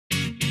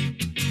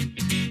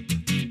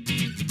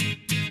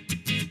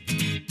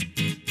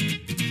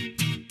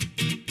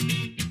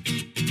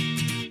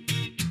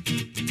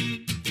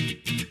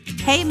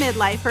Hey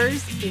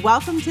midlifers,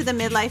 welcome to the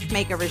Midlife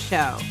Makeover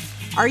Show.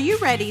 Are you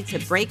ready to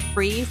break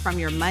free from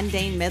your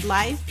mundane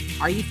midlife?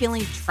 Are you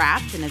feeling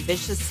trapped in a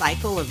vicious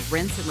cycle of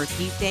rinse and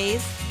repeat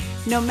days?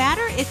 No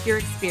matter if you're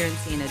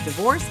experiencing a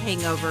divorce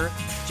hangover,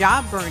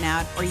 job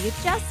burnout, or you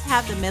just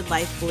have the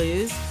midlife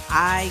blues,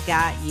 I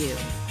got you.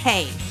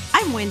 Hey,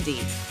 I'm Wendy,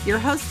 your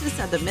hostess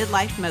of the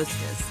Midlife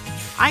Mostess.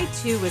 I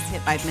too was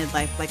hit by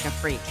midlife like a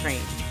freight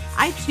train.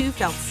 I too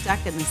felt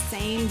stuck in the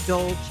same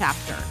dull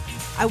chapter.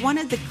 I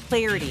wanted the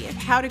clarity of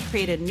how to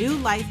create a new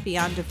life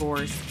beyond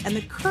divorce and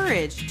the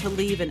courage to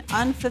leave an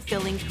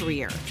unfulfilling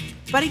career.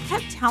 But I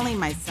kept telling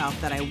myself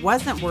that I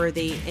wasn't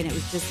worthy and it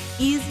was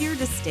just easier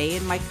to stay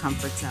in my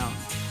comfort zone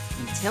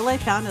until I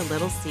found a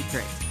little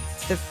secret,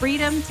 the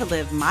freedom to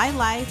live my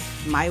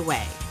life my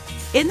way.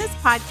 In this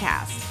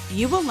podcast,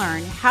 you will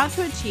learn how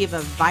to achieve a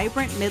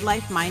vibrant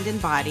midlife mind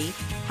and body,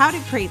 how to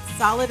create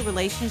solid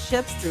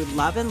relationships through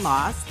love and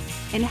loss,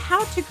 and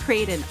how to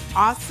create an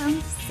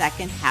awesome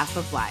second half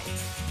of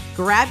life.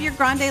 Grab your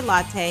grande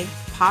latte,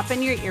 pop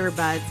in your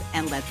earbuds,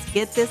 and let's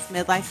get this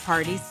midlife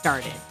party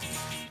started.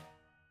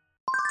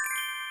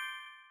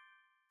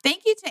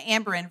 Thank you to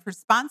Amberen for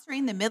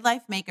sponsoring the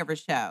Midlife Makeover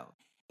Show.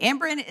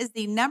 Amberen is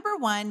the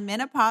 #1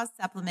 menopause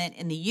supplement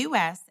in the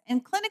U.S.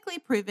 and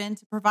clinically proven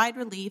to provide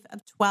relief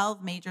of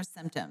 12 major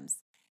symptoms.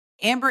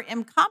 Amber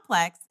M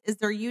Complex is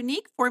their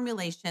unique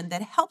formulation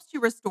that helps you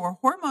restore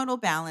hormonal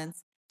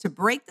balance to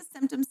break the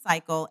symptom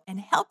cycle and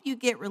help you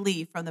get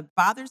relief from the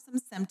bothersome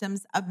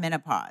symptoms of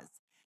menopause.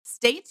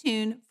 Stay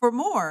tuned for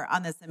more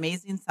on this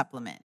amazing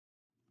supplement.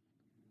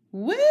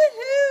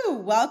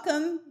 Woohoo!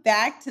 Welcome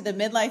back to the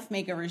Midlife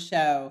Makeover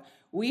Show.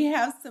 We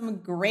have some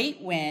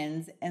great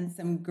wins and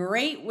some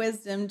great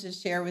wisdom to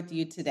share with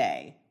you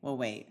today. Well,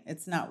 wait,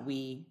 it's not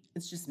we,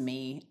 it's just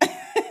me.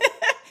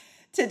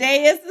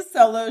 Today is the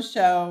solo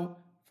show,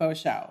 faux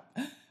show.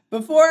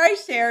 Before I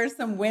share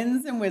some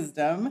wins and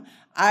wisdom,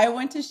 I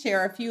want to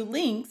share a few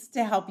links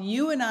to help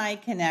you and I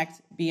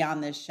connect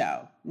beyond this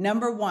show.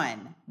 Number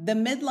 1,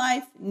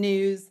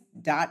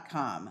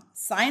 themidlifenews.com.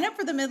 Sign up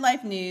for the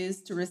Midlife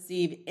News to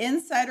receive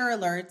insider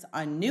alerts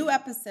on new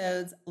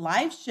episodes,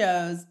 live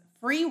shows,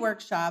 free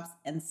workshops,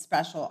 and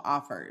special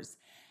offers.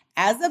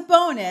 As a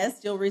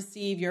bonus, you'll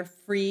receive your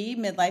free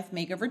Midlife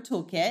Makeover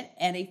Toolkit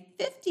and a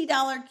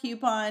 $50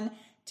 coupon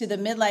to the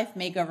Midlife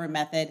Makeover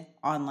Method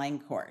online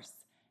course.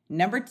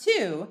 Number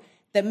 2,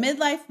 the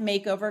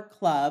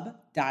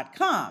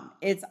midlifemakeoverclub.com.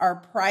 It's our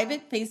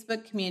private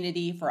Facebook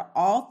community for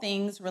all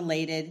things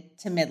related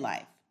to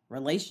midlife,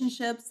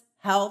 relationships,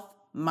 health,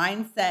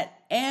 mindset,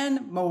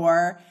 and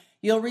more.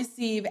 You'll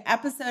receive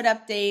episode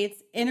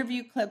updates,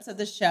 interview clips of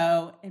the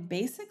show, and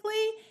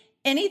basically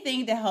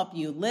anything to help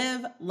you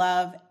live,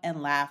 love,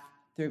 and laugh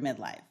through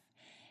midlife.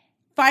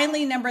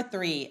 Finally, number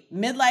 3,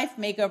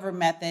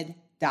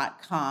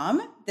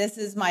 midlifemakeovermethod.com. This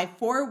is my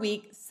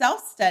 4-week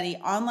self-study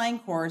online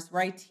course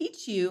where I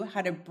teach you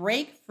how to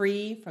break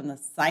free from the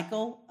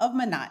cycle of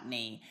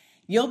monotony.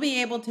 You'll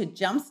be able to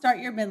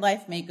jumpstart your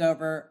midlife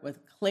makeover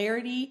with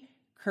clarity,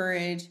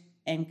 courage,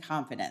 and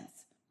confidence.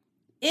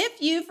 If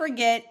you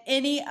forget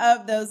any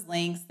of those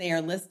links, they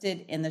are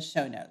listed in the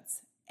show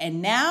notes.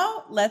 And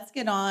now let's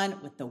get on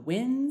with the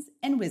wins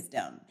and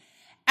wisdom.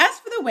 As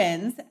for the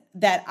wins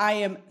that I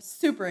am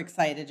super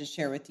excited to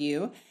share with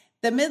you,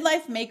 the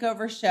Midlife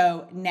Makeover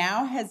Show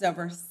now has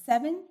over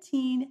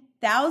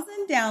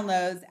 17,000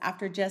 downloads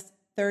after just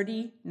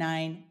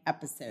 39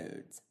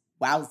 episodes.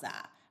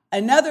 Wowza.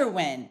 Another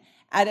win.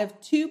 Out of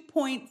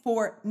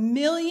 2.4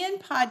 million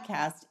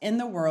podcasts in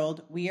the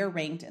world, we are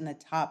ranked in the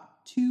top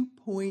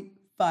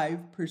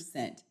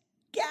 2.5%.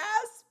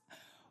 Gasp!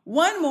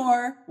 One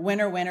more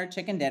winner, winner,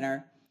 chicken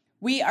dinner.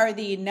 We are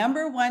the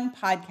 #1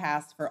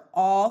 podcast for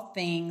all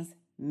things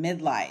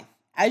midlife.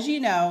 As you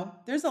know,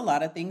 there's a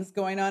lot of things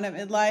going on at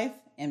midlife: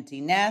 empty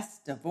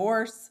nest,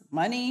 divorce,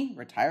 money,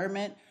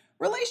 retirement,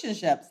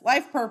 relationships,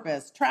 life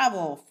purpose,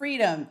 travel,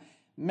 freedom,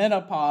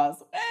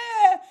 menopause,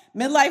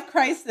 midlife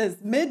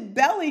crisis,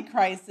 mid-belly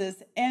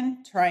crisis,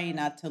 and trying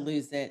not to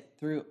lose it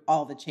through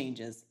all the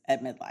changes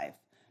at midlife.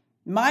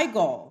 My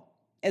goal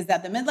is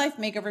that the Midlife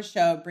Makeover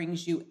Show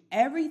brings you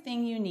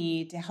everything you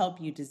need to help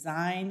you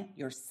design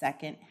your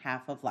second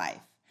half of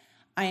life.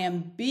 I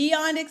am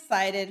beyond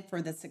excited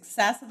for the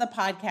success of the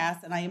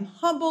podcast, and I am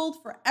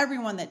humbled for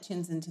everyone that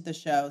tunes into the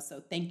show.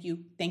 So thank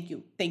you, thank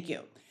you, thank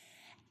you.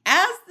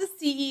 As the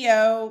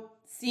CEO,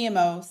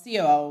 CMO,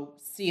 COO,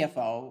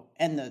 CFO,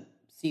 and the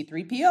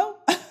C3PO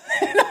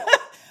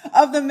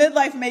of the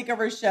Midlife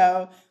Makeover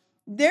Show,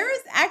 there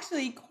is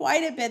actually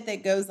quite a bit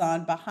that goes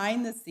on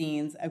behind the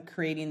scenes of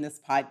creating this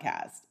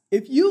podcast.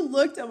 If you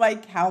looked at my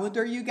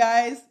calendar, you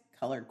guys,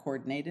 color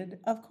coordinated,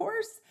 of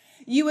course,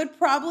 you would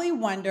probably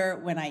wonder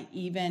when I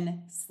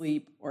even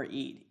sleep or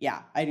eat.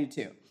 Yeah, I do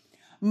too.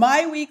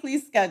 My weekly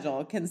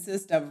schedule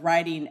consists of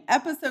writing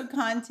episode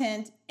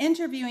content,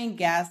 interviewing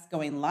guests,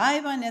 going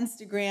live on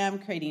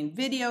Instagram, creating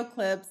video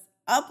clips,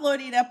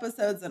 uploading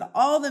episodes on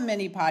all the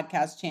many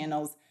podcast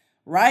channels,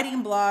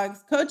 writing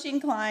blogs, coaching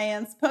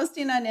clients,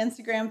 posting on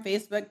Instagram,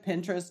 Facebook,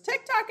 Pinterest,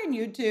 TikTok, and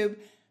YouTube,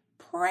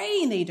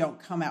 praying they don't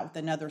come out with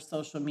another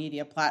social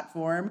media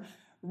platform,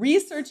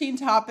 researching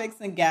topics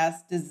and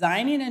guests,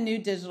 designing a new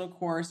digital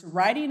course,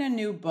 writing a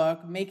new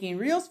book, making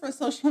reels for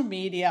social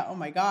media. Oh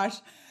my gosh.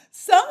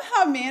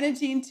 Somehow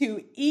managing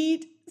to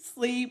eat,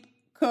 sleep,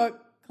 cook,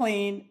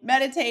 clean,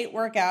 meditate,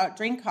 work out,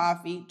 drink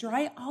coffee,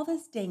 dry all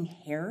this dang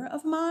hair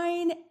of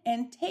mine,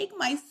 and take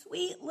my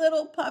sweet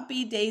little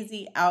puppy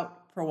Daisy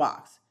out for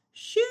walks.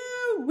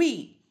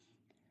 Shoo-wee.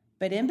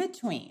 But in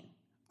between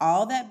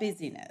all that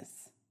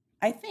busyness,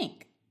 I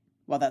think.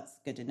 Well, that's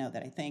good to know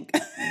that I think.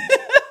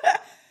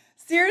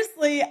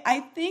 Seriously, I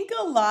think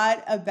a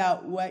lot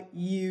about what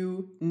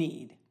you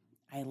need.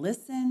 I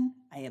listen,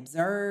 I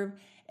observe,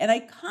 and I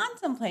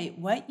contemplate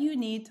what you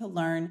need to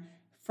learn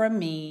from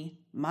me,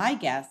 my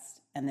guests,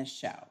 and this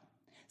show.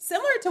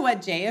 Similar to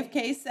what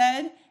JFK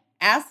said,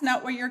 ask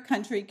not what your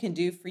country can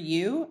do for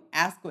you,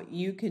 ask what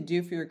you can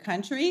do for your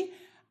country.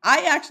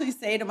 I actually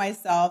say to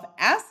myself,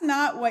 ask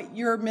not what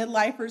your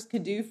midlifers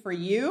could do for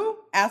you,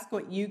 ask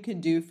what you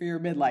can do for your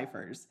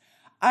midlifers.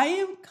 I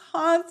am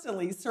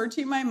constantly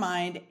searching my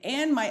mind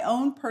and my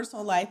own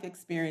personal life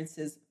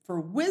experiences for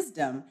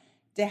wisdom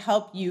to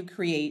help you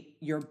create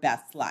your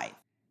best life.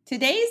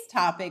 Today's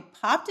topic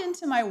popped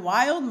into my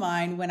wild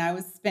mind when I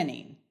was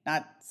spinning.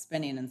 Not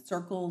spinning in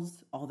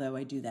circles, although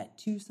I do that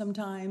too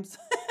sometimes,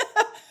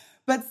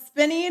 but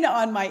spinning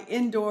on my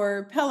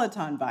indoor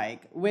Peloton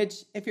bike,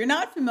 which if you're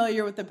not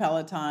familiar with the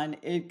Peloton,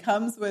 it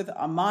comes with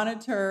a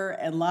monitor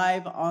and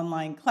live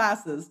online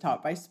classes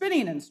taught by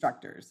spinning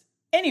instructors.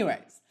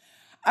 Anyways,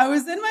 I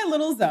was in my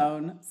little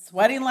zone,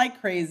 sweating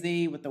like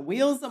crazy with the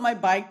wheels of my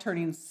bike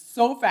turning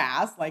so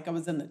fast, like I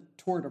was in the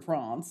Tour de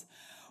France,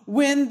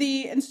 when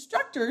the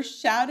instructor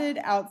shouted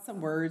out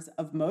some words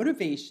of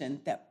motivation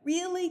that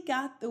really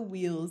got the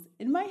wheels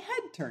in my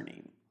head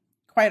turning.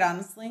 Quite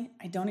honestly,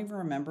 I don't even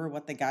remember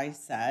what the guy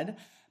said,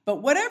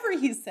 but whatever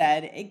he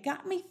said, it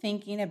got me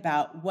thinking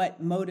about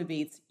what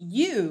motivates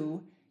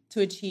you to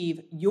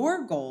achieve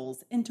your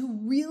goals and to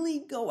really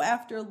go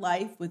after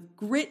life with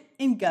grit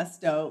and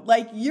gusto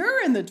like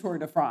you're in the Tour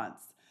de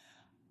France.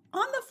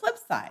 On the flip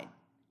side,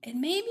 it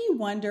made me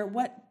wonder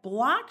what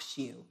blocks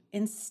you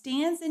and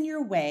stands in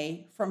your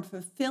way from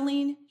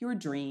fulfilling your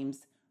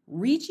dreams,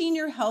 reaching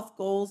your health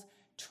goals,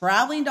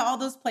 traveling to all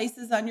those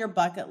places on your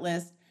bucket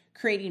list,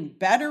 creating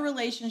better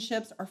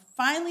relationships, or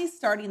finally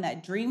starting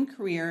that dream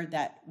career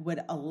that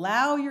would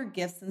allow your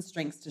gifts and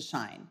strengths to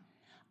shine.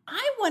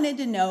 I wanted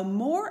to know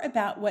more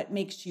about what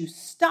makes you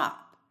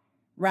stop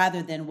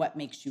rather than what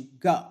makes you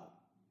go.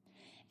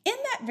 In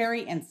that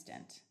very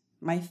instant,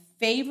 my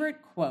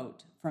favorite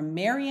quote from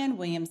Marianne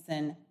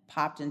Williamson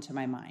popped into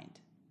my mind.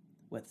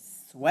 With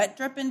sweat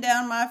dripping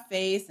down my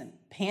face and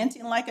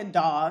panting like a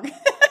dog,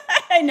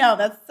 I know,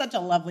 that's such a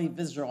lovely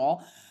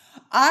visual.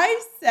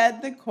 I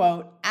said the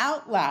quote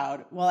out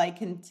loud while I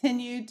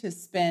continued to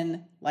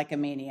spin like a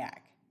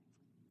maniac.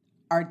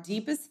 Our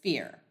deepest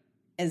fear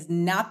is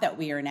not that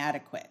we are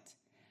inadequate.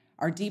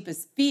 Our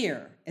deepest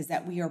fear is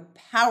that we are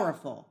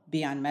powerful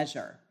beyond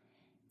measure.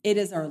 It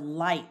is our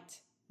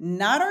light,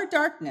 not our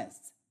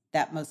darkness,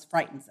 that most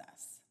frightens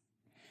us.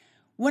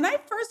 When I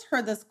first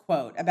heard this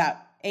quote about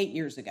 8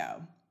 years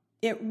ago,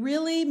 it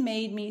really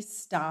made me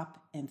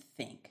stop and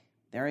think.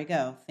 There we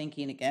go,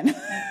 thinking again.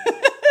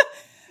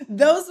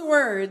 Those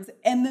words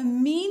and the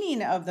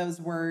meaning of those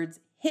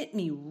words hit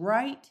me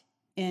right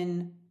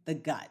in the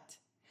gut.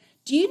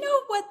 Do you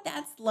know what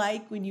that's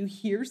like when you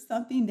hear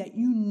something that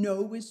you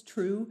know is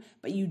true,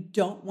 but you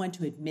don't want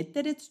to admit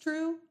that it's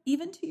true,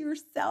 even to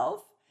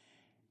yourself?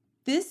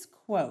 This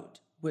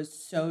quote was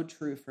so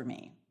true for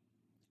me.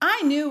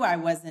 I knew I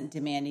wasn't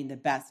demanding the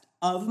best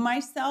of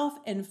myself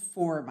and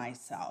for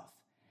myself.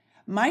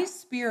 My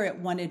spirit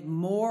wanted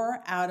more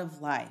out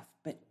of life,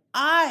 but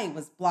I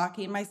was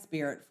blocking my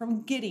spirit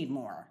from getting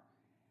more.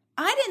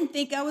 I didn't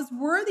think I was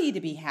worthy to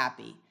be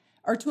happy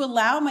or to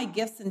allow my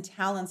gifts and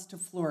talents to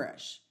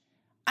flourish.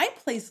 I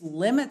placed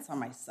limits on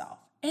myself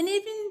and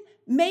even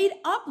made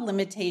up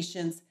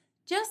limitations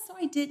just so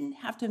I didn't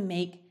have to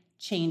make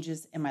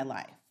changes in my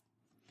life.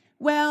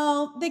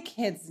 Well, the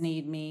kids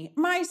need me,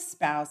 my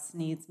spouse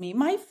needs me,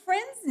 my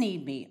friends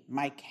need me,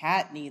 my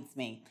cat needs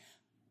me.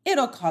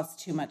 It'll cost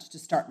too much to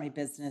start my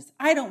business.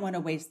 I don't want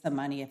to waste the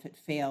money if it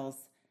fails.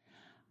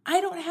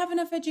 I don't have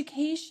enough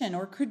education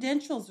or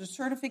credentials or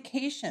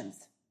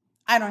certifications.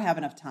 I don't have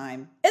enough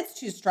time. It's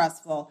too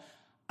stressful.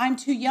 I'm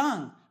too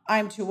young.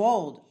 I'm too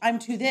old. I'm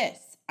too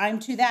this. I'm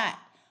too that.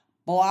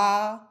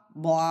 Blah,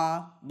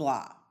 blah,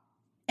 blah.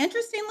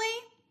 Interestingly,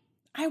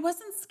 I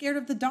wasn't scared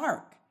of the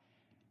dark.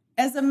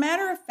 As a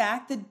matter of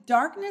fact, the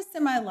darkness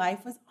in my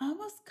life was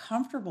almost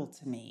comfortable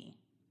to me,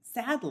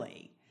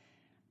 sadly.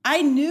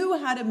 I knew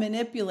how to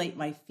manipulate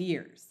my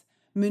fears,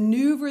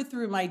 maneuver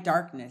through my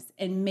darkness,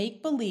 and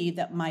make believe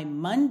that my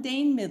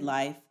mundane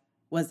midlife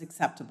was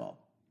acceptable.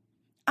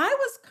 I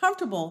was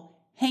comfortable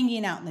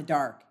hanging out in the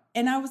dark,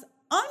 and I was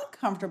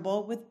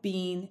uncomfortable with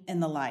being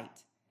in the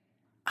light.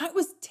 I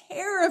was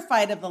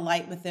terrified of the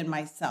light within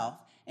myself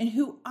and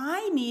who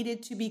I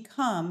needed to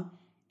become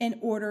in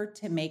order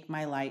to make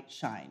my light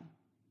shine.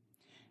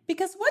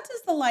 Because what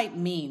does the light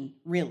mean,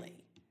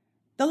 really?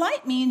 The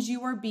light means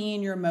you are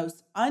being your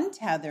most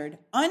untethered,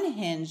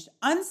 unhinged,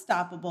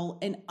 unstoppable,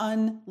 and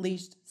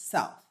unleashed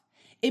self.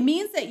 It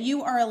means that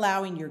you are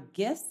allowing your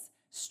gifts,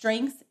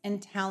 strengths,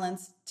 and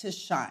talents to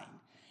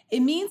shine.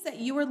 It means that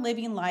you are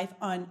living life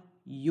on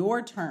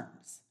your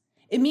terms.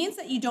 It means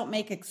that you don't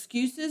make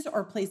excuses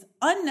or place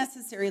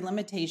unnecessary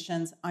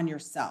limitations on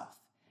yourself.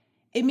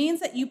 It means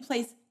that you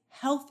place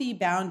healthy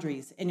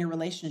boundaries in your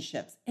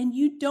relationships and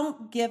you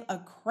don't give a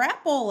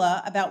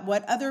crapola about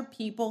what other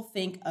people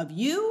think of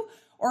you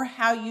or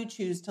how you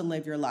choose to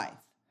live your life.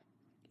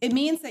 It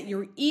means that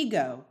your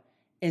ego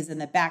is in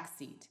the back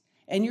seat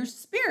and your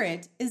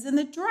spirit is in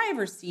the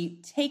driver's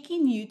seat,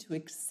 taking you to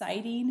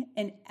exciting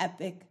and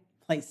epic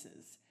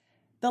places.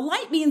 The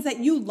light means that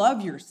you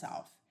love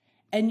yourself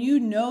and you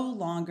no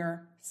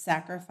longer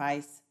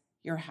sacrifice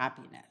your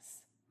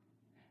happiness.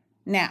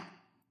 Now,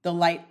 the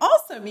light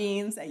also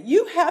means that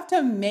you have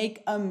to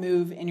make a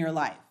move in your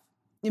life.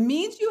 It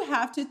means you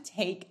have to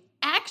take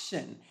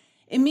action.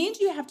 It means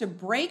you have to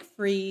break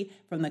free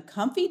from the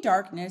comfy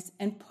darkness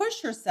and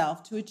push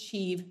yourself to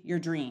achieve your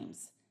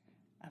dreams.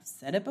 I've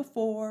said it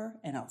before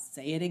and I'll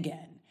say it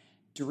again.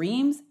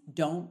 Dreams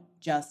don't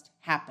just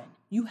happen.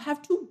 You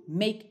have to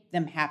make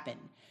them happen.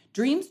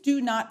 Dreams do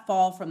not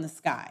fall from the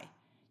sky.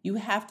 You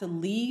have to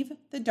leave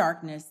the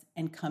darkness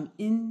and come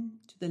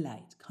into the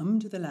light. Come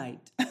to the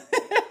light.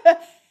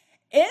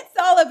 It's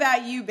all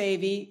about you,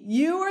 baby.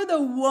 You are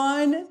the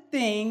one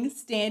thing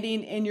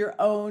standing in your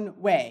own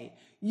way.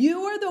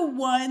 You are the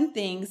one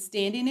thing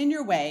standing in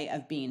your way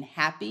of being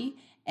happy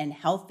and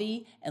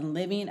healthy and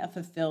living a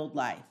fulfilled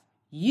life.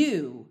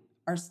 You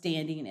are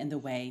standing in the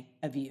way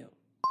of you.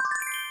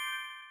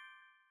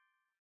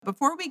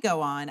 Before we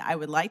go on, I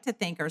would like to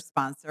thank our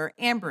sponsor,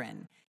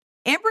 Amberen.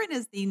 Amberen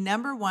is the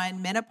 #1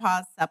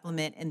 menopause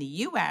supplement in the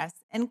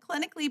U.S. and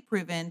clinically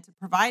proven to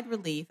provide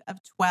relief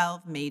of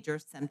 12 major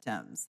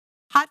symptoms: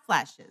 hot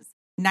flashes,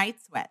 night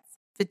sweats,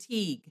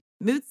 fatigue,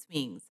 mood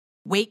swings,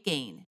 weight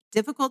gain,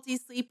 difficulty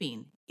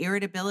sleeping,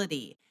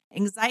 irritability,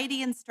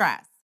 anxiety and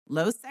stress,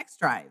 low sex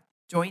drive,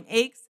 joint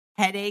aches,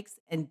 headaches,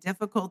 and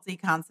difficulty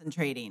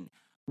concentrating.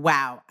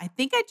 Wow, I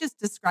think I just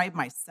described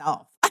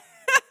myself.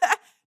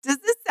 Does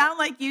this sound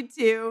like you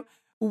too?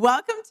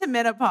 Welcome to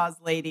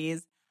menopause,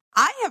 ladies.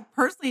 I have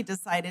personally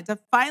decided to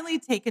finally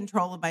take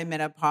control of my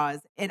menopause,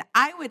 and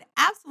I would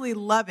absolutely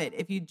love it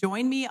if you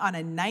join me on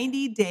a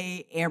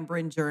 90-day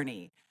Amberen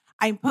journey.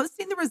 I'm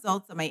posting the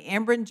results of my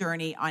Amberen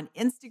journey on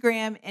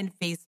Instagram and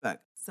Facebook,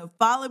 so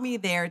follow me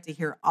there to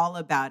hear all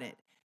about it.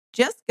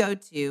 Just go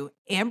to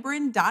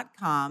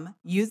Amberen.com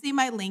using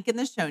my link in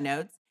the show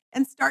notes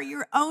and start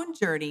your own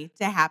journey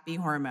to happy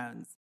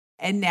hormones.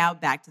 And now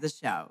back to the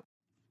show.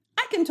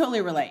 I can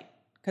totally relate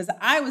because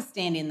I was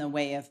standing in the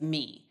way of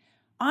me.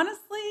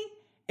 Honestly,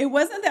 it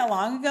wasn't that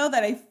long ago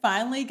that I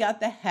finally got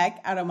the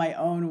heck out of my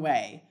own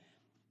way.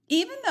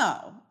 Even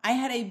though I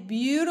had a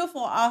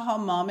beautiful aha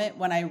moment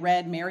when I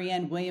read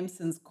Marianne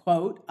Williamson's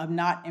quote of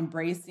not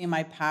embracing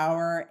my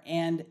power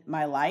and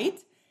my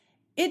light,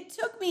 it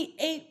took me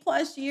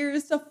 8+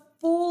 years to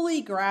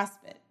fully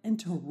grasp it and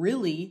to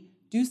really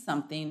do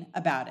something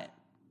about it.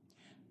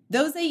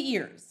 Those 8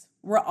 years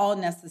were all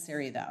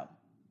necessary though.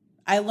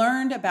 I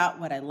learned about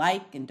what I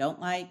like and don't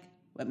like,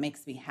 what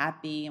makes me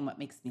happy and what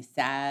makes me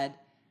sad,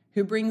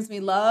 who brings me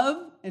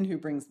love and who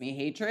brings me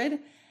hatred,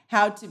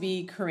 how to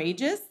be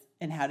courageous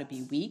and how to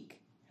be weak,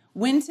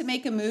 when to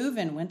make a move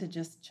and when to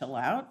just chill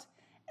out.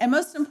 And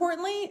most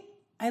importantly,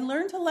 I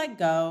learned to let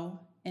go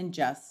and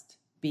just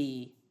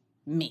be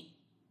me.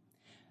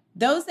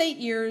 Those 8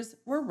 years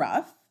were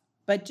rough,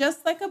 but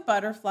just like a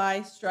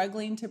butterfly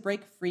struggling to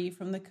break free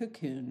from the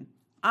cocoon,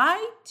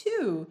 I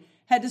too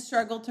had to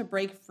struggle to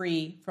break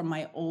free from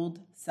my old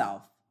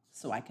self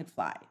so I could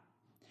fly.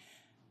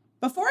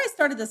 Before I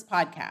started this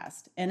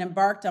podcast and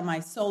embarked on my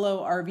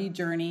solo RV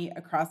journey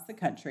across the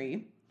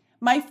country,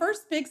 my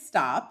first big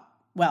stop,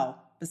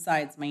 well,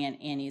 besides my Aunt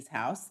Annie's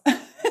house,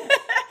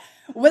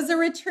 was a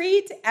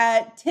retreat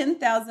at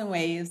 10,000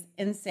 Waves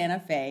in Santa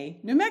Fe,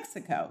 New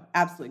Mexico.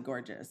 Absolutely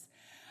gorgeous.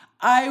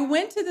 I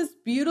went to this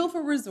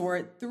beautiful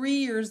resort 3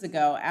 years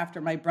ago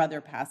after my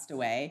brother passed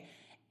away,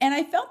 and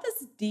I felt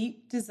this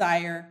deep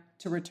desire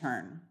to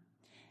return.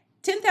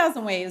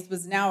 10,000 Waves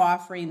was now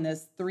offering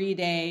this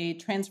 3-day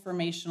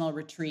transformational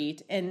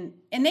retreat, and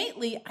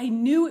innately, I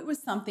knew it was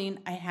something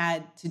I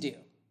had to do.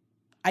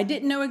 I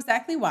didn't know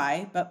exactly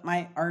why, but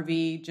my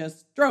RV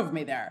just drove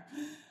me there.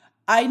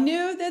 I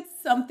knew that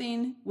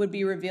something would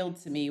be revealed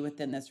to me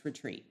within this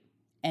retreat,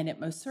 and it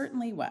most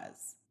certainly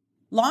was.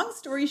 Long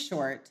story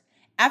short,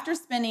 after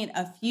spending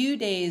a few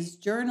days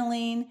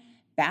journaling,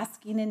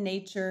 basking in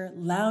nature,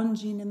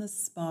 lounging in the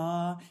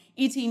spa,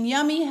 eating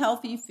yummy,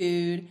 healthy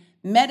food,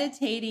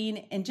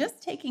 meditating, and just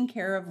taking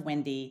care of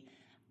Wendy,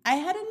 I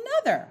had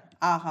another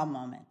aha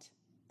moment,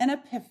 an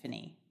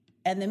epiphany,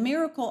 and the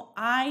miracle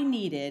I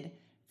needed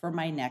for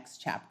my next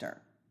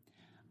chapter.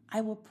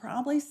 I will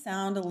probably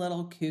sound a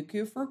little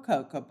cuckoo for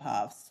Cocoa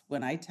Puffs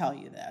when I tell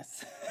you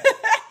this,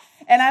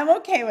 and I'm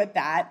okay with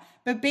that,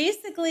 but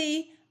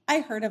basically,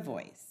 I heard a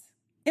voice.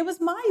 It was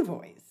my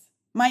voice.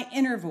 my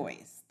inner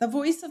voice, the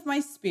voice of my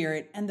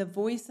spirit, and the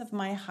voice of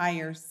my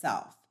higher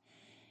self.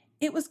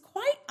 It was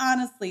quite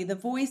honestly the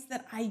voice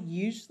that I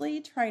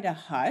usually try to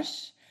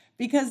hush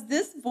because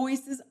this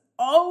voice is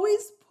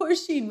always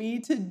pushing me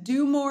to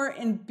do more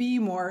and be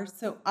more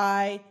so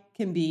I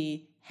can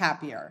be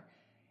happier.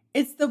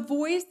 It's the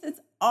voice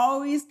that's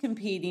always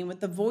competing with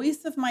the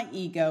voice of my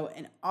ego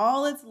and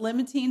all its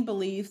limiting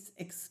beliefs,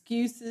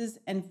 excuses,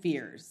 and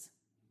fears.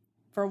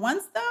 For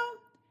once, though,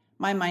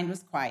 my mind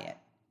was quiet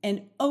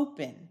and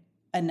open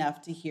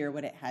enough to hear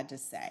what it had to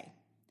say.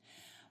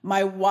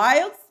 My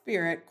wild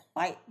spirit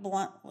quite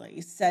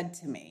bluntly said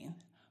to me,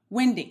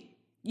 Wendy,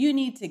 you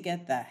need to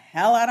get the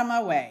hell out of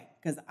my way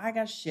because I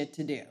got shit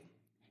to do.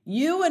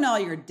 You and all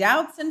your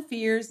doubts and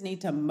fears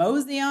need to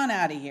mosey on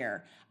out of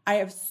here. I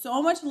have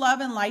so much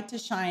love and light to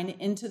shine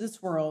into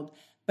this world,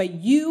 but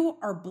you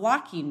are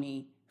blocking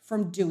me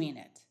from doing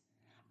it.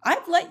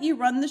 I've let you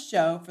run the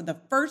show for the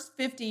first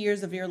 50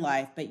 years of your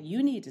life, but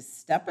you need to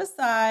step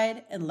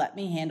aside and let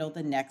me handle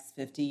the next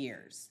 50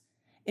 years.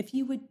 If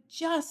you would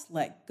just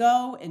let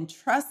go and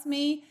trust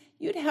me,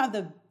 you'd have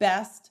the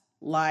best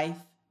life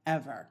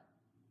ever.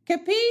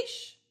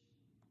 Capiche?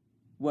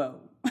 Whoa.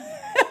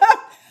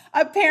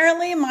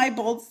 Apparently, my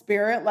bold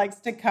spirit likes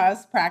to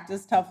cuss,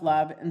 practice tough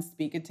love, and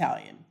speak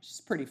Italian.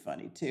 She's pretty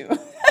funny, too.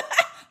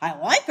 I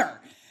like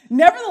her.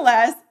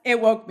 Nevertheless,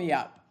 it woke me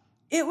up.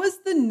 It was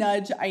the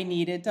nudge I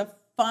needed to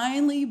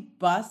finally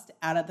bust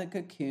out of the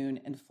cocoon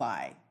and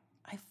fly.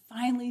 I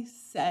finally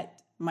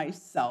set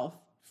myself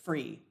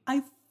free.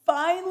 I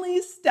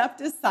finally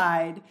stepped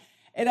aside,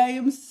 and I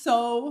am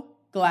so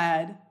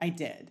glad I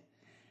did.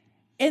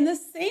 In the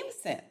same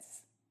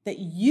sense that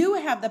you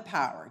have the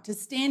power to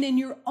stand in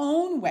your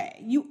own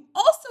way, you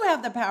also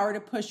have the power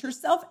to push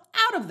yourself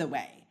out of the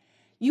way.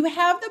 You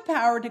have the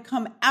power to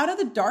come out of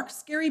the dark,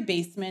 scary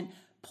basement,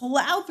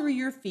 plow through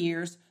your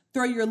fears,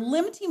 throw your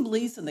limiting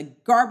beliefs in the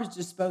garbage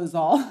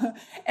disposal,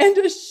 and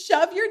to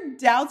shove your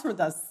doubts where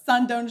the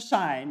sun don't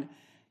shine.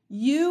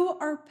 You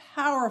are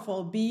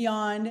powerful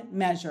beyond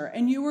measure,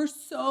 and you are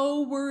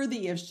so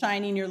worthy of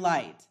shining your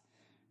light.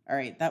 All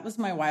right, that was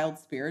my wild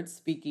spirit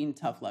speaking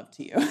tough love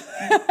to you.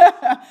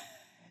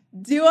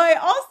 Do I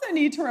also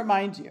need to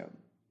remind you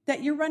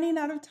that you're running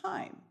out of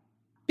time?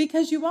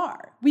 Because you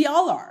are. We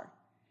all are.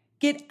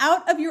 Get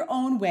out of your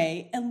own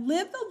way and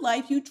live the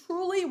life you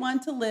truly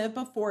want to live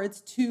before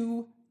it's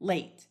too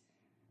late.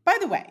 By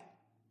the way,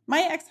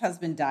 my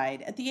ex-husband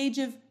died at the age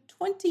of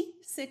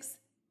 26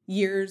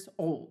 years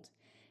old.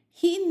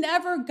 He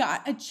never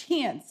got a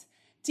chance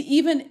to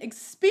even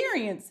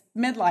experience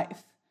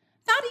midlife.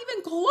 Not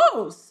even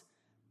close.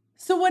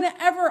 So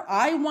whenever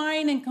I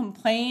whine and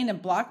complain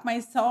and block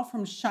myself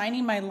from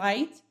shining my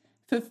light,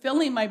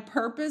 fulfilling my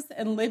purpose,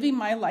 and living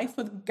my life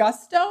with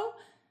gusto,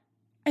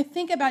 I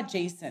think about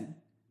Jason.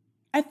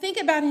 I think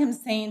about him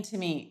saying to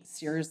me,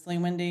 seriously,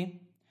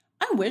 Wendy,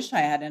 I wish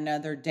I had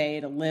another day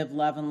to live,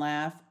 love, and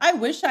laugh. I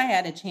wish I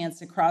had a chance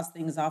to cross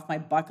things off my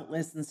bucket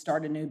list and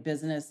start a new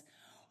business.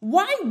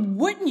 Why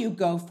wouldn't you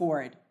go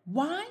for it?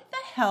 Why the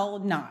hell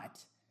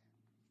not?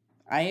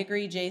 I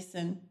agree,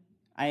 Jason.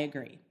 I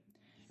agree.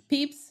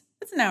 Peeps,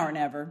 it's now or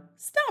never.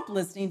 Stop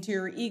listening to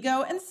your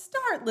ego and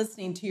start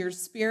listening to your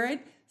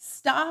spirit.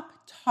 Stop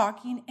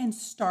talking and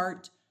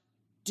start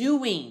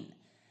doing.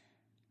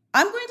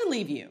 I'm going to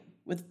leave you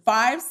with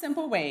 5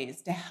 simple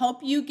ways to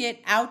help you get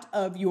out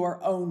of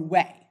your own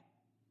way.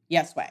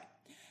 Yes, way.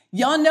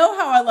 Y'all know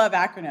how I love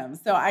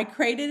acronyms, so I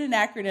created an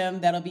acronym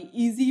that'll be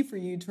easy for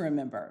you to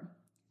remember.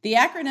 The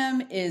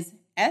acronym is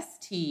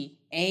STAND,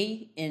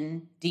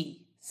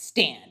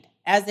 stand,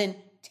 as in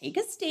take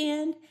a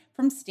stand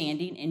from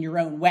standing in your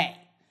own way.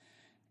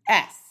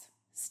 S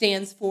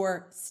stands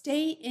for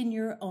stay in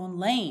your own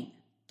lane.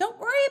 Don't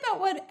worry about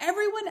what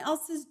everyone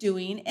else is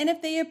doing and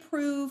if they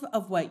approve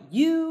of what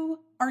you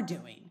are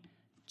doing.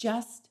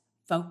 Just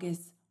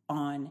focus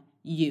on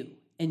you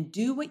and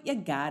do what you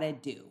gotta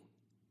do,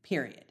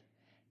 period.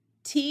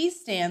 T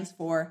stands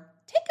for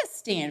take a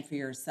stand for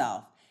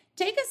yourself.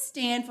 Take a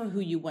stand for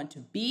who you want to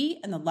be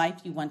and the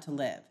life you want to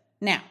live.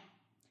 Now,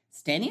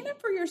 standing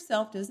up for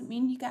yourself doesn't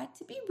mean you got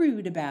to be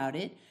rude about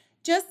it.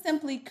 Just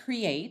simply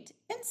create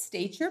and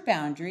state your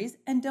boundaries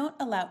and don't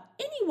allow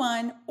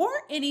anyone or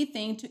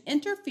anything to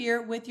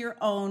interfere with your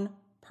own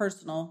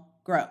personal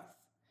growth.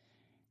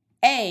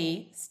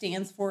 A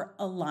stands for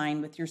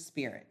align with your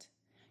spirit.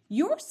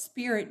 Your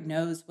spirit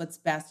knows what's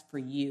best for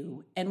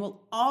you and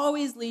will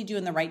always lead you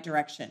in the right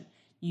direction.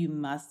 You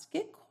must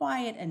get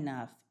quiet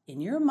enough in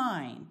your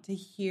mind to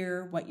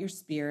hear what your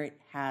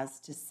spirit has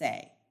to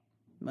say.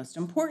 Most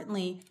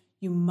importantly,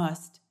 you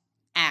must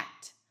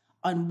act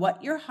on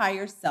what your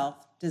higher self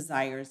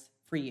desires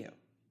for you.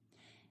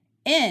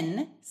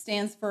 N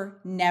stands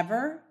for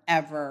never,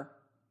 ever,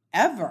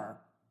 ever,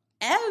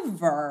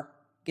 ever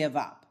give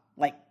up.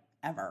 Like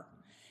ever.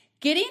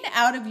 Getting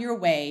out of your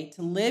way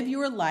to live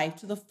your life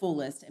to the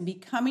fullest and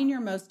becoming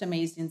your most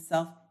amazing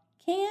self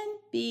can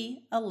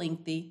be a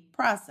lengthy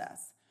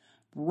process.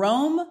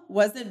 Rome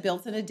wasn't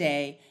built in a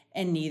day,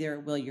 and neither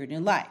will your new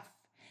life.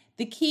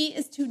 The key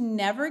is to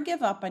never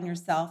give up on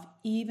yourself,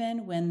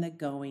 even when the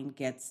going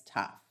gets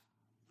tough.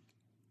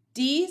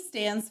 D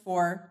stands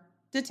for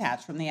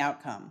detach from the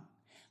outcome.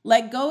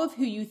 Let go of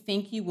who you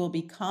think you will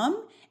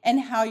become and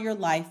how your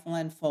life will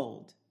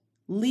unfold.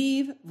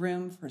 Leave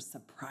room for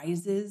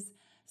surprises,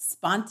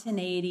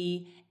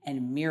 spontaneity,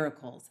 and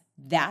miracles.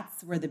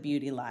 That's where the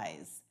beauty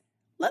lies.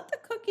 Let the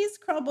cookies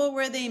crumble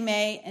where they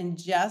may and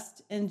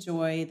just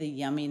enjoy the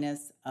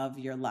yumminess of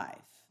your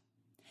life.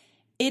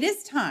 It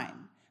is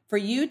time for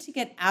you to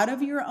get out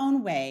of your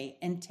own way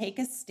and take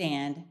a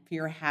stand for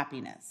your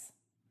happiness.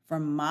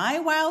 From my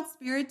wild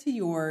spirit to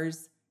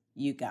yours,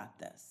 you got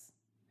this.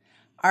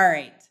 All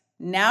right,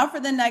 now for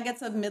the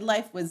nuggets of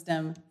midlife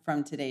wisdom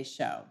from today's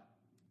show.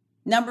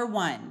 Number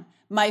 1,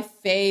 my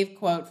fave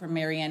quote from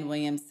Marianne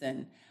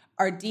Williamson.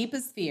 Our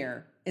deepest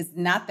fear is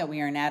not that we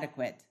are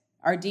inadequate.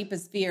 Our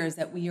deepest fear is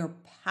that we are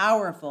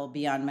powerful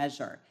beyond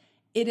measure.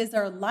 It is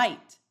our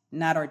light,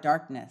 not our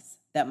darkness,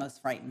 that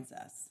most frightens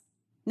us.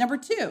 Number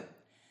 2,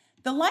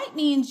 the light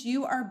means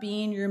you are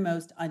being your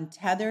most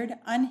untethered,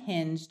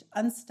 unhinged,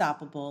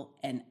 unstoppable,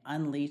 and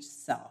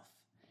unleashed self.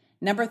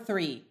 Number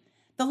 3,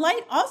 the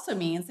light also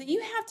means that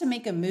you have to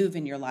make a move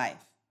in your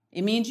life.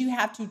 It means you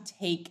have to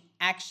take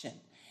action.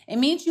 It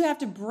means you have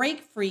to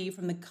break free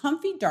from the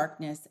comfy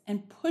darkness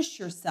and push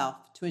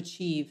yourself to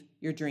achieve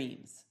your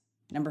dreams.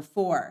 Number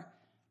 4,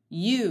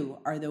 you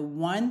are the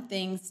one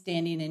thing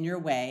standing in your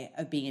way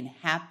of being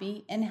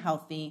happy and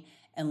healthy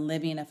and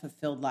living a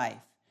fulfilled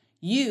life.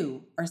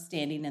 You are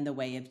standing in the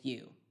way of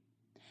you.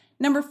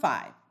 Number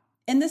 5,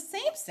 in the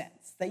same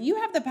sense that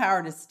you have the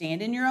power to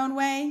stand in your own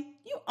way,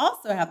 you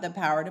also have the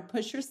power to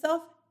push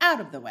yourself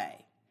out of the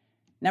way.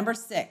 Number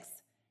 6,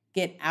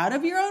 get out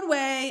of your own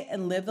way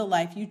and live the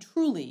life you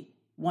truly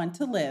want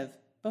to live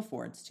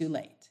before it's too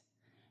late.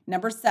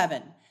 Number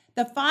 7,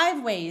 the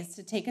 5 ways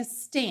to take a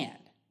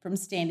stand from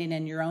standing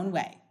in your own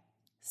way.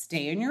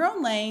 Stay in your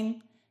own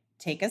lane,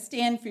 take a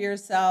stand for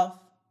yourself,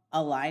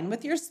 align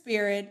with your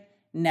spirit,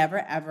 never,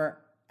 ever,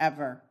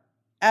 ever,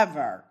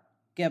 ever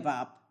give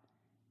up,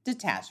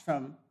 detach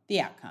from the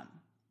outcome.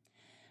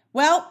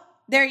 Well,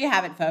 there you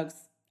have it, folks.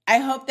 I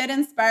hope that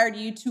inspired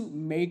you to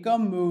make a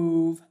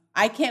move.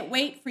 I can't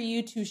wait for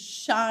you to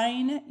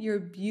shine your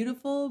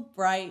beautiful,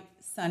 bright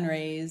sun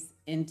rays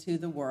into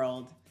the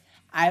world.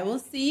 I will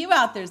see you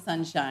out there,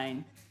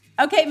 sunshine.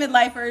 Okay,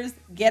 midlifers,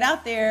 get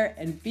out there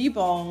and be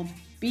bold,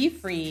 be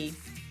free,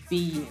 be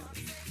you.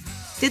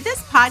 Did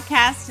this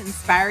podcast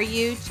inspire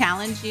you,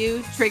 challenge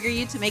you, trigger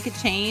you to make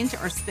a change,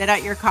 or spit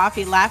out your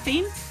coffee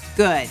laughing?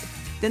 Good.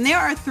 Then there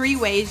are 3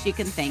 ways you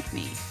can thank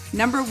me.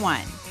 Number 1,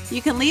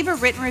 you can leave a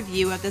written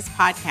review of this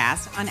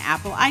podcast on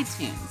Apple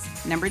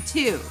iTunes. Number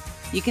 2,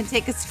 you can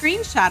take a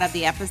screenshot of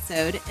the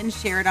episode and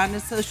share it onto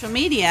social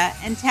media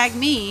and tag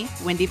me,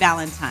 Wendy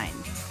Valentine.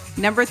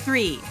 Number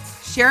 3,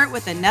 share it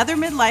with another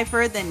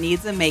midlifer that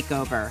needs a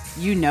makeover.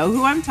 You know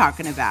who I'm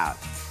talking about.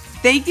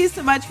 Thank you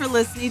so much for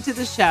listening to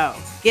the show.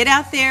 Get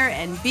out there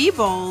and be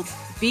bold,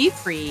 be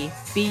free,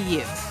 be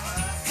you.